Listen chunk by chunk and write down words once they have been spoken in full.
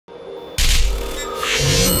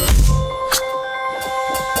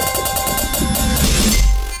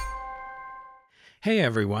Hey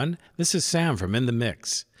everyone, this is Sam from In the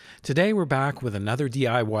Mix. Today we're back with another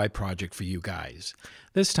DIY project for you guys.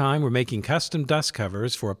 This time we're making custom dust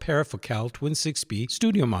covers for a pair of Focal Twin6 Be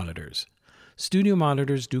studio monitors. Studio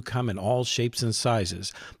monitors do come in all shapes and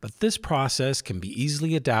sizes, but this process can be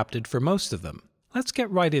easily adapted for most of them. Let's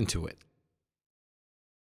get right into it.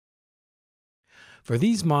 For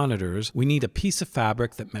these monitors, we need a piece of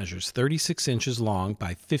fabric that measures 36 inches long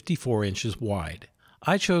by 54 inches wide.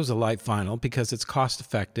 I chose a light vinyl because it's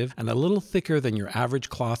cost-effective and a little thicker than your average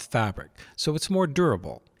cloth fabric, so it's more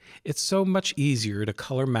durable. It's so much easier to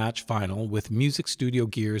color match vinyl with music studio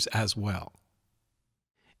gears as well.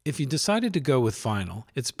 If you decided to go with vinyl,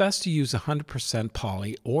 it's best to use 100%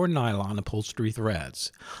 poly or nylon upholstery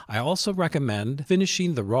threads. I also recommend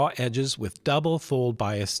finishing the raw edges with double fold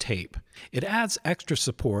bias tape. It adds extra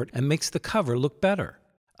support and makes the cover look better.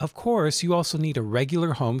 Of course, you also need a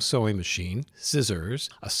regular home sewing machine, scissors,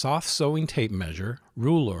 a soft sewing tape measure,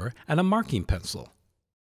 ruler, and a marking pencil.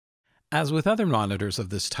 As with other monitors of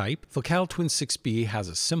this type, Focal Twin6 Be has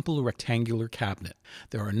a simple rectangular cabinet.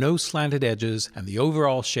 There are no slanted edges, and the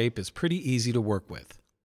overall shape is pretty easy to work with.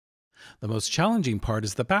 The most challenging part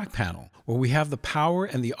is the back panel, where we have the power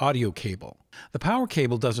and the audio cable. The power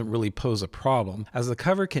cable doesn't really pose a problem, as the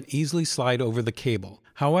cover can easily slide over the cable.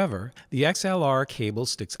 However, the XLR cable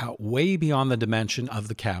sticks out way beyond the dimension of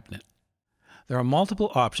the cabinet. There are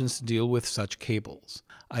multiple options to deal with such cables.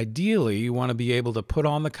 Ideally, you want to be able to put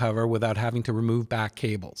on the cover without having to remove back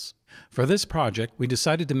cables. For this project, we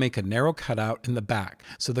decided to make a narrow cutout in the back,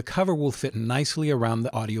 so the cover will fit nicely around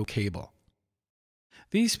the audio cable.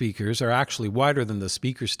 These speakers are actually wider than the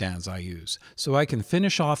speaker stands I use, so I can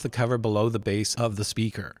finish off the cover below the base of the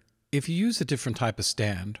speaker. If you use a different type of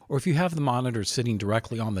stand, or if you have the monitor sitting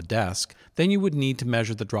directly on the desk, then you would need to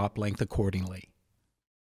measure the drop length accordingly.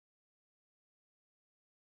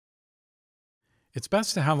 It's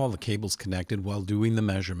best to have all the cables connected while doing the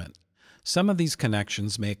measurement. Some of these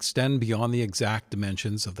connections may extend beyond the exact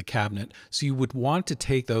dimensions of the cabinet, so you would want to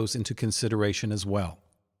take those into consideration as well.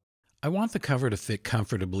 I want the cover to fit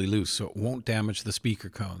comfortably loose so it won't damage the speaker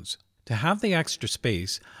cones. To have the extra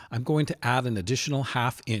space, I'm going to add an additional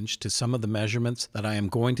 ½ inch to some of the measurements that I am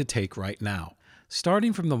going to take right now.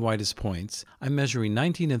 Starting from the widest points, I'm measuring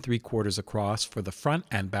 19 3/4 across for the front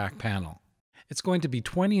and back panel. It's going to be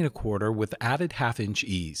 20 1/4 with added ½ inch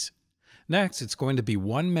ease. Next, it's going to be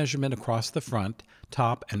one measurement across the front,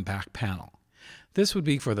 top, and back panel. This would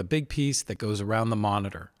be for the big piece that goes around the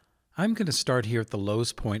monitor. I'm going to start here at the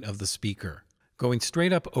lowest point of the speaker, going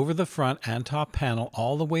straight up over the front and top panel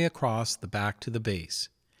all the way across the back to the base.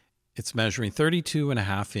 It's measuring 32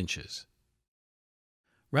 1/2 inches.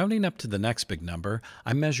 Rounding up to the next big number,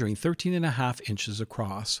 I'm measuring 13 1/2 inches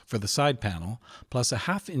across for the side panel, plus a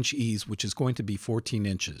 ½ inch ease, which is going to be 14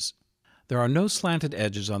 inches. There are no slanted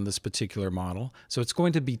edges on this particular model, so it's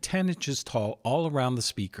going to be 10 inches tall all around the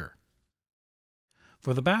speaker.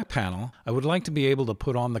 For the back panel, I would like to be able to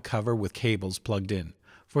put on the cover with cables plugged in.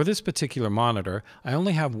 For this particular monitor, I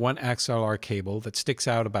only have one XLR cable that sticks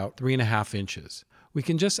out about 3 1/2 inches. We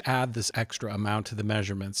can just add this extra amount to the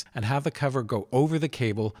measurements and have the cover go over the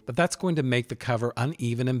cable, but that's going to make the cover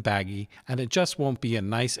uneven and baggy, and it just won't be a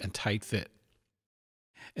nice and tight fit.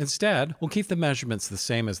 Instead, we'll keep the measurements the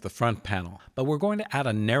same as the front panel, but we're going to add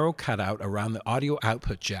a narrow cutout around the audio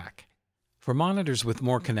output jack. For monitors with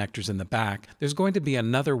more connectors in the back, there's going to be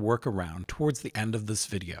another workaround towards the end of this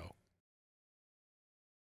video.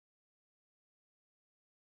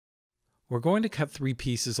 We're going to cut 3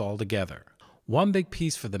 pieces all together. One big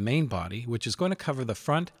piece for the main body, which is going to cover the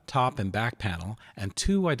front, top, and back panel, and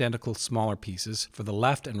 2 identical smaller pieces for the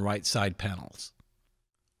left and right side panels.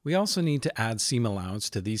 We also need to add seam allowance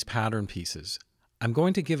to these pattern pieces. I'm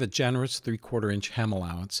going to give a generous 3/4 inch hem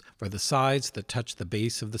allowance for the sides that touch the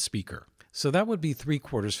base of the speaker. So that would be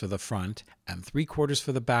 3/4 for the front, and 3/4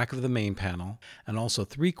 for the back of the main panel, and also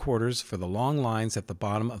 3/4 for the long lines at the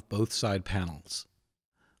bottom of both side panels.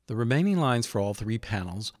 The remaining lines for all 3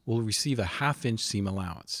 panels will receive a ½ inch seam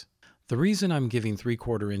allowance. The reason I'm giving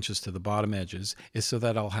 3/4 inches to the bottom edges is so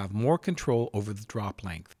that I'll have more control over the drop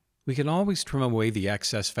length. We can always trim away the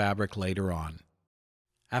excess fabric later on.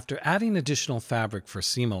 After adding additional fabric for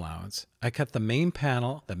seam allowance, I cut the main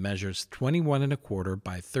panel that measures 21 1/4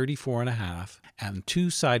 by 34 1/2 and 2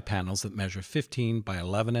 side panels that measure 15 by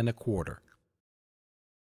 11 1/4.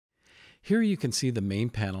 Here you can see the main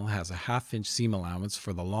panel has a ½ inch seam allowance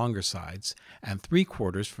for the longer sides and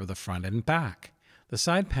 3/4 for the front and back. The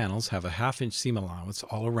side panels have a ½ inch seam allowance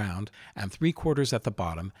all around and 3/4 at the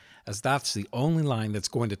bottom, as that's the only line that's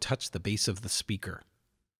going to touch the base of the speaker.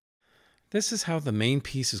 This is how the main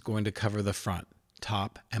piece is going to cover the front,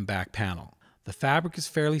 top, and back panel. The fabric is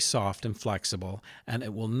fairly soft and flexible, and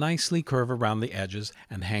it will nicely curve around the edges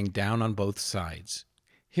and hang down on both sides.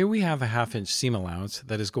 Here we have a 1/2 inch seam allowance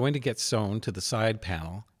that is going to get sewn to the side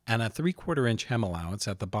panel and a 3/4 inch hem allowance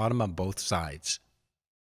at the bottom of both sides.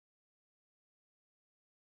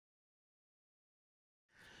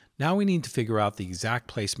 Now we need to figure out the exact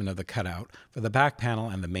placement of the cutout for the back panel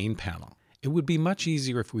and the main panel. It would be much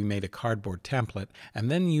easier if we made a cardboard template and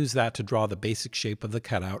then use that to draw the basic shape of the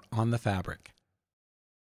cutout on the fabric.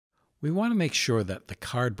 We want to make sure that the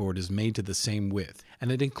cardboard is made to the same width,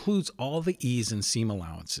 and it includes all the eaves and seam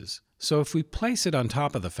allowances. So if we place it on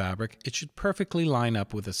top of the fabric, it should perfectly line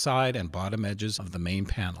up with the side and bottom edges of the main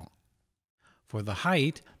panel. For the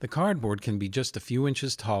height, the cardboard can be just a few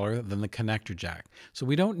inches taller than the connector jack, so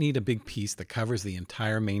we don't need a big piece that covers the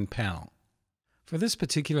entire main panel. For this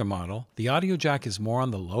particular model, the audio jack is more on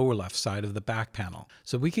the lower left side of the back panel,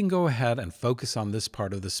 so we can go ahead and focus on this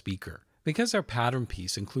part of the speaker. Because our pattern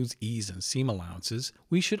piece includes eaves and seam allowances,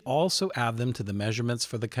 we should also add them to the measurements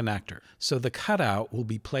for the connector, so the cutout will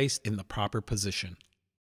be placed in the proper position.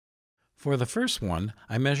 For the first one,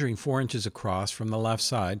 I'm measuring 4 inches across from the left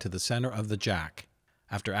side to the center of the jack.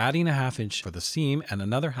 After adding a 1/2 inch for the seam and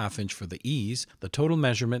another 1/2 inch for the eaves, the total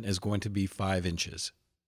measurement is going to be 5 inches.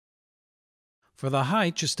 For the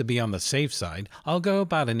height, just to be on the safe side, I'll go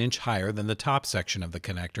about an inch higher than the top section of the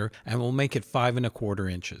connector and we'll make it 5 1/4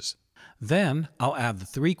 inches. Then I'll add the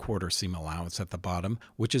 3/4 seam allowance at the bottom,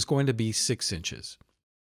 which is going to be 6 inches.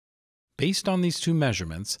 Based on these two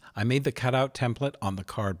measurements, I made the cutout template on the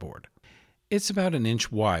cardboard. It's about an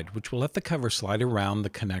inch wide, which will let the cover slide around the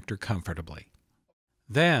connector comfortably.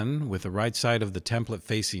 Then, with the right side of the template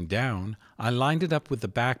facing down, I lined it up with the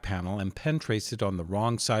back panel and pen traced it on the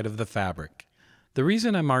wrong side of the fabric. The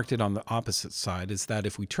reason I marked it on the opposite side is that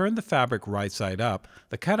if we turn the fabric right side up,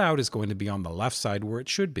 the cutout is going to be on the left side where it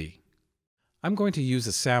should be. I'm going to use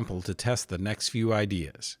a sample to test the next few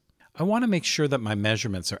ideas. I want to make sure that my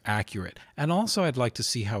measurements are accurate, and also I'd like to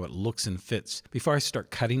see how it looks and fits before I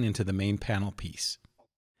start cutting into the main panel piece.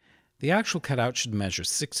 The actual cutout should measure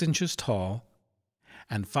 6 inches tall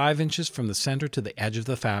and 5 inches from the center to the edge of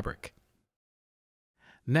the fabric.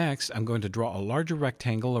 Next, I'm going to draw a larger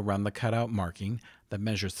rectangle around the cutout marking that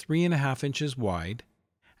measures 3 1/2 inches wide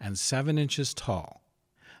and 7 inches tall.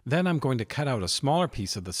 Then I'm going to cut out a smaller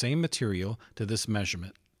piece of the same material to this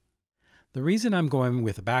measurement. The reason I'm going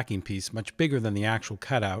with a backing piece much bigger than the actual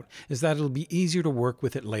cutout is that it'll be easier to work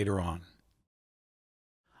with it later on.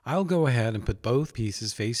 I'll go ahead and put both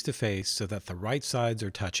pieces face to face so that the right sides are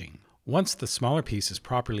touching. Once the smaller piece is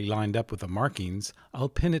properly lined up with the markings, I'll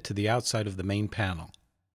pin it to the outside of the main panel.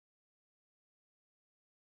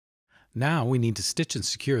 Now we need to stitch and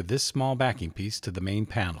secure this small backing piece to the main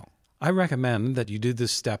panel. I recommend that you do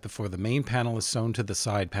this step before the main panel is sewn to the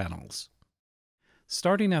side panels.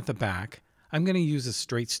 Starting at the back, I'm going to use a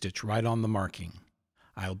straight stitch right on the marking.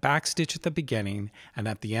 I'll backstitch at the beginning and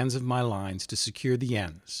at the ends of my lines to secure the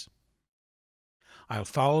ends. I'll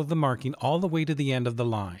follow the marking all the way to the end of the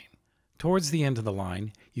line. Towards the end of the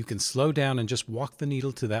line, you can slow down and just walk the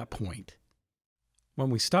needle to that point. When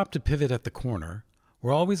we stop to pivot at the corner,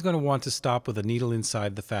 we're always going to want to stop with a needle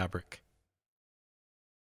inside the fabric.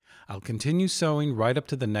 I'll continue sewing right up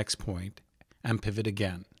to the next point and pivot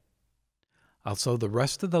again. I'll sew the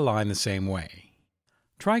rest of the line the same way.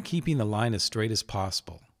 Try keeping the line as straight as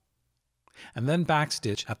possible, and then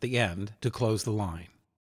backstitch at the end to close the line.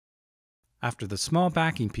 After the small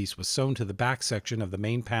backing piece was sewn to the back section of the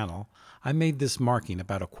main panel, I made this marking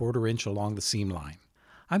about a 1/4 inch along the seam line.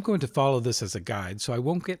 I'm going to follow this as a guide so I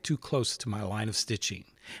won't get too close to my line of stitching,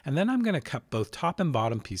 and then I'm going to cut both top and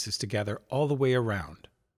bottom pieces together all the way around.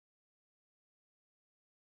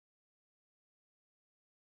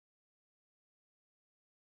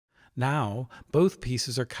 Now, both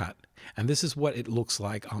pieces are cut, and this is what it looks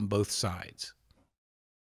like on both sides.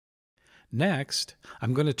 Next,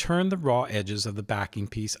 I'm going to turn the raw edges of the backing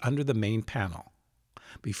piece under the main panel.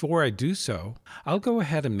 Before I do so, I'll go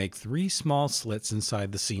ahead and make 3 small slits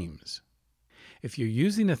inside the seams. If you're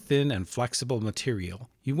using a thin and flexible material,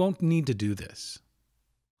 you won't need to do this.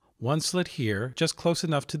 1 slit here, just close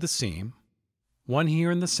enough to the seam, 1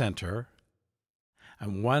 here in the center,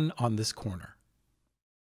 and 1 on this corner.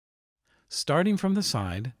 Starting from the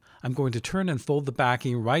side, I'm going to turn and fold the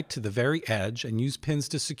backing right to the very edge and use pins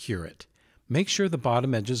to secure it. Make sure the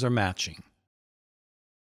bottom edges are matching.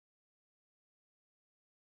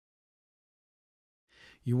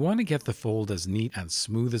 You want to get the fold as neat and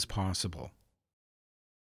smooth as possible.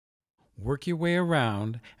 Work your way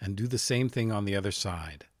around and do the same thing on the other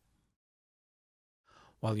side.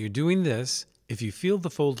 While you're doing this, if you feel the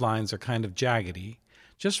fold lines are kind of jaggedy,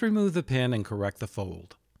 Just remove the pin and correct the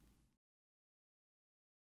fold.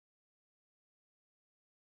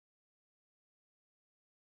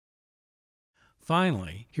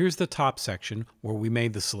 Finally, here's the top section where we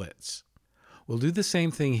made the slits. We'll do the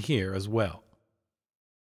same thing here as well.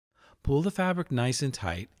 Pull the fabric nice and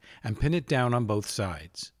tight and pin it down on both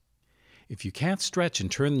sides. If you can't stretch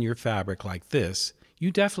and turn your fabric like this,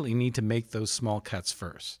 you definitely need to make those small cuts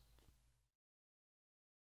first.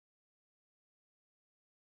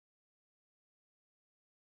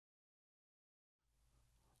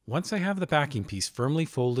 Once I have the backing piece firmly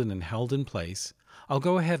folded and held in place, I'll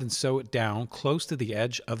go ahead and sew it down close to the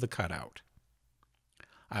edge of the cutout.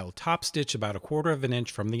 I'll top stitch about 1/4 of an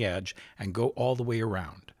inch from the edge and go all the way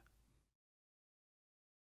around.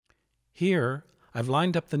 Here, I've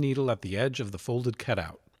lined up the needle at the edge of the folded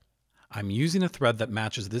cutout. I'm using a thread that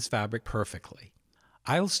matches this fabric perfectly.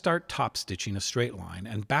 I'll start top stitching a straight line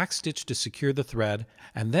and back stitch to secure the thread,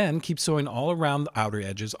 and then keep sewing all around the outer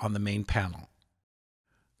edges on the main panel.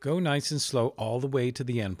 Go nice and slow all the way to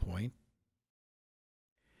the end point.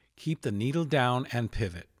 Keep the needle down and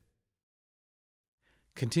pivot.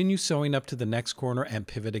 Continue sewing up to the next corner and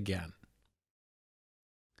pivot again.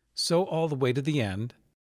 Sew all the way to the end,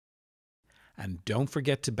 and don't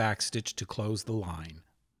forget to backstitch to close the line.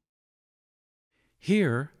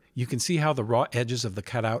 Here, you can see how the raw edges of the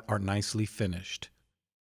cutout are nicely finished.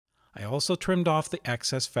 I also trimmed off the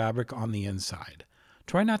excess fabric on the inside.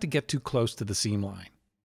 Try not to get too close to the seam line.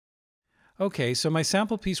 Okay, so my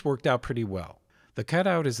sample piece worked out pretty well. The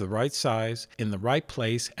cutout is the right size, in the right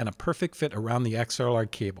place, and a perfect fit around the XLR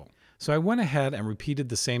cable. So I went ahead and repeated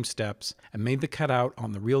the same steps and made the cutout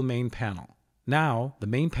on the real main panel. Now, the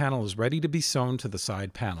main panel is ready to be sewn to the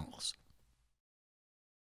side panels.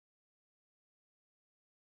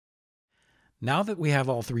 Now that we have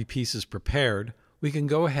all 3 pieces prepared, we can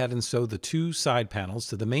go ahead and sew the 2 side panels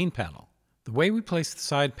to the main panel. The way we place the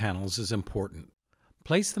side panels is important.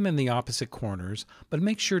 Place them in the opposite corners, but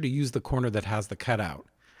make sure to use the corner that has the cutout,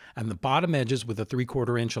 and the bottom edges with a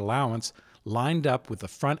 3/4 inch allowance lined up with the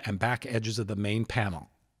front and back edges of the main panel.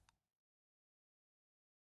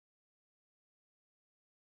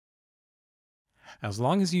 As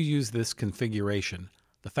long as you use this configuration,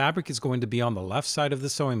 the fabric is going to be on the left side of the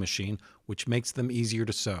sewing machine, which makes them easier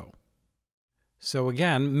to sew. So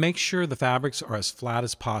again, make sure the fabrics are as flat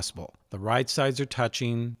as possible, the right sides are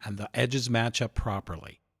touching, and the edges match up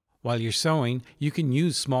properly. While you're sewing, you can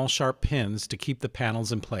use small sharp pins to keep the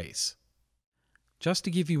panels in place. Just to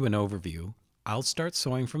give you an overview, I'll start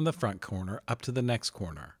sewing from the front corner up to the next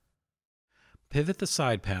corner. Pivot the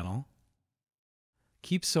side panel,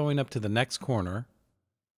 keep sewing up to the next corner,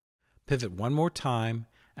 pivot one more time,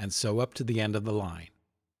 and sew up to the end of the line.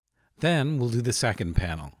 Then we'll do the second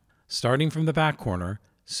panel. Starting from the back corner,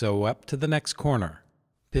 sew up to the next corner.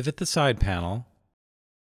 Pivot the side panel.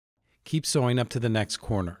 Keep sewing up to the next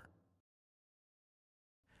corner.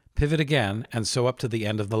 Pivot again and sew up to the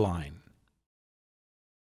end of the line.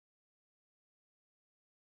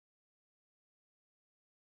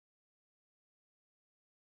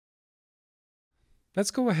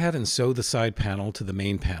 Let's go ahead and sew the side panel to the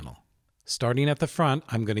main panel. Starting at the front,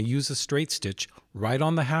 I'm going to use a straight stitch right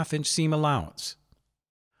on the 1/2 inch seam allowance.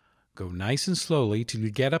 Go nice and slowly till you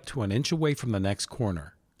get up to 1 inch away from the next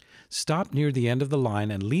corner. Stop near the end of the line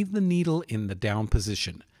and leave the needle in the down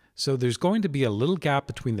position, so there's going to be a little gap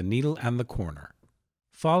between the needle and the corner.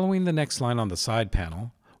 Following the next line on the side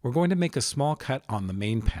panel, we're going to make a small cut on the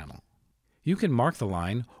main panel. You can mark the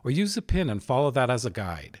line or use a pin and follow that as a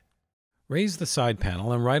guide. Raise the side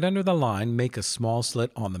panel and right under the line make a small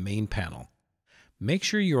slit on the main panel. Make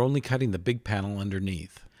sure you're only cutting the big panel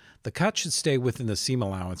underneath. The cut should stay within the seam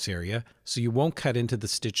allowance area so you won't cut into the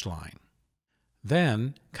stitch line.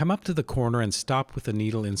 Then, come up to the corner and stop with the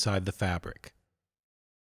needle inside the fabric.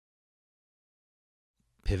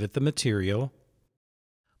 Pivot the material,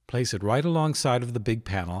 place it right alongside of the big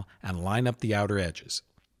panel and line up the outer edges.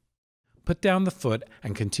 Put down the foot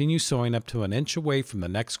and continue sewing up to 1 inch away from the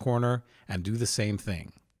next corner and do the same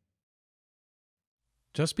thing.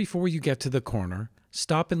 Just before you get to the corner,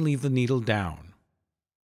 stop and leave the needle down.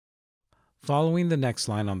 Following the next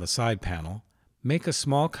line on the side panel, make a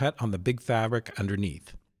small cut on the big fabric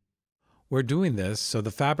underneath. We're doing this so the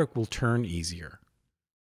fabric will turn easier.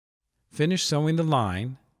 Finish sewing the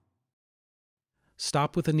line,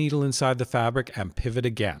 stop with the needle inside the fabric and pivot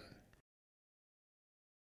again.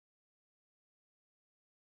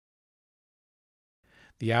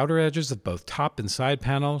 The outer edges of both top and side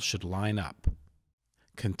panel should line up.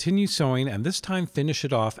 Continue sewing and this time finish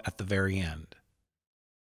it off at the very end.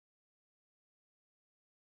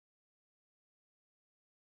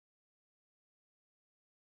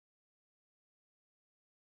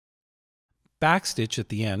 Backstitch at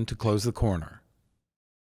the end to close the corner.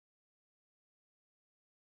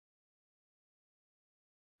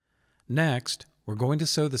 Next, we're going to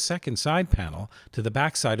sew the second side panel to the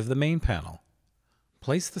back side of the main panel.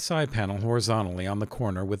 Place the side panel horizontally on the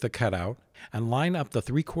corner with the cutout and line up the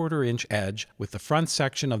 3/4 inch edge with the front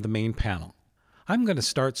section of the main panel. I'm going to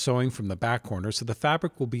start sewing from the back corner so the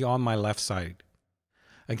fabric will be on my left side.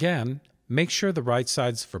 Again, make sure the right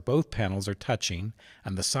sides for both panels are touching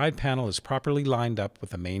and the side panel is properly lined up with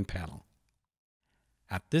the main panel.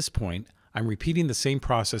 At this point, I'm repeating the same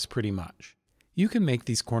process pretty much. You can make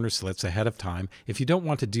these corner slits ahead of time if you don't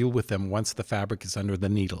want to deal with them once the fabric is under the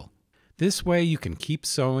needle. This way you can keep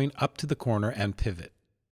sewing up to the corner and pivot.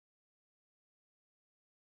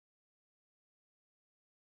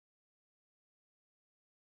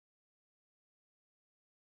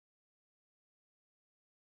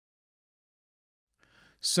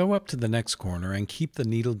 Sew up to the next corner and keep the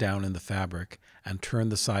needle down in the fabric and turn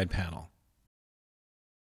the side panel.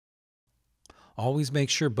 Always make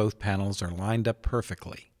sure both panels are lined up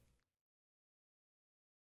perfectly.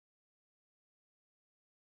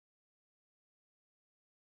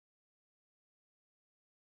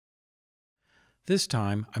 This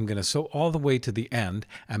time, I'm going to sew all the way to the end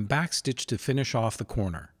and backstitch to finish off the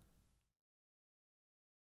corner.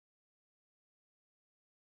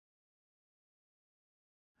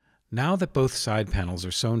 Now that both side panels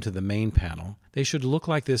are sewn to the main panel, they should look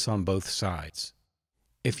like this on both sides.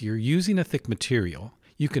 If you're using a thick material,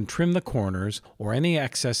 you can trim the corners or any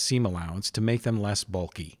excess seam allowance to make them less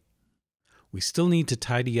bulky. We still need to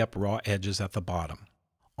tidy up raw edges at the bottom.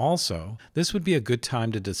 Also, this would be a good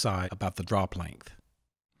time to decide about the drop length.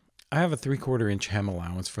 I have a 3/4 inch hem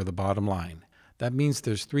allowance for the bottom line. That means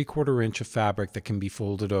there's 3/4 inch of fabric that can be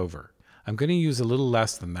folded over. I'm going to use a little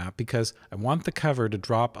less than that because I want the cover to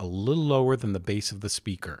drop a little lower than the base of the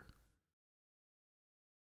speaker.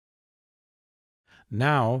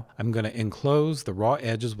 Now I'm going to enclose the raw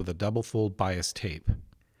edges with a double fold bias tape.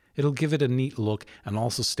 It'll give it a neat look and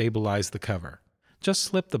also stabilize the cover. Just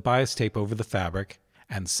slip the bias tape over the fabric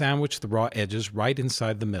and sandwich the raw edges right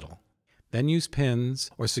inside the middle. Then use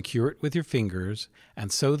pins or secure it with your fingers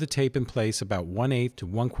and sew the tape in place about 1/8 to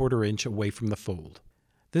 1/4 inch away from the fold.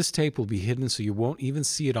 This tape will be hidden so you won't even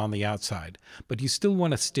see it on the outside, but you still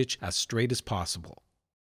want to stitch as straight as possible.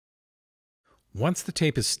 Once the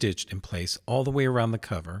tape is stitched in place all the way around the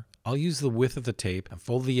cover, I'll use the width of the tape and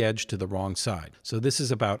fold the edge to the wrong side, so this is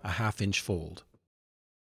about a 1/2 inch fold.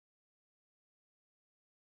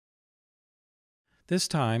 This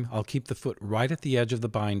time I'll keep the foot right at the edge of the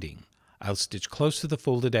binding. I'll stitch close to the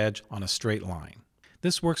folded edge on a straight line.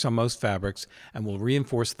 This works on most fabrics and will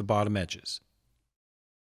reinforce the bottom edges.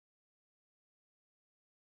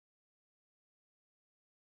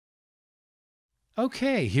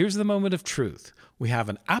 Okay, here's the moment of truth. We have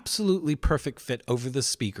an absolutely perfect fit over the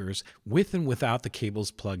speakers with and without the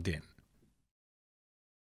cables plugged in.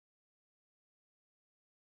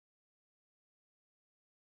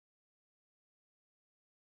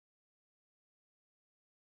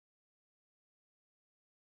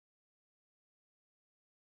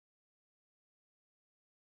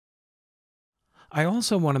 I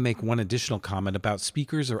also want to make one additional comment about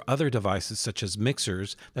speakers or other devices such as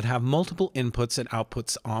mixers that have multiple inputs and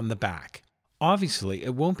outputs on the back. Obviously,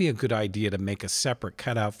 it won't be a good idea to make a separate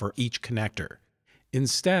cutout for each connector.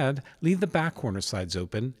 Instead, leave the back corner sides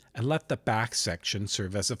open and let the back section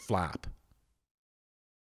serve as a flap.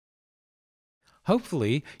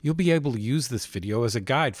 Hopefully, you'll be able to use this video as a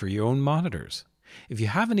guide for your own monitors. If you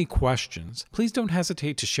have any questions, please don't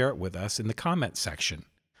hesitate to share it with us in the comment section.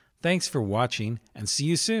 Thanks for watching and see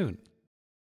you soon.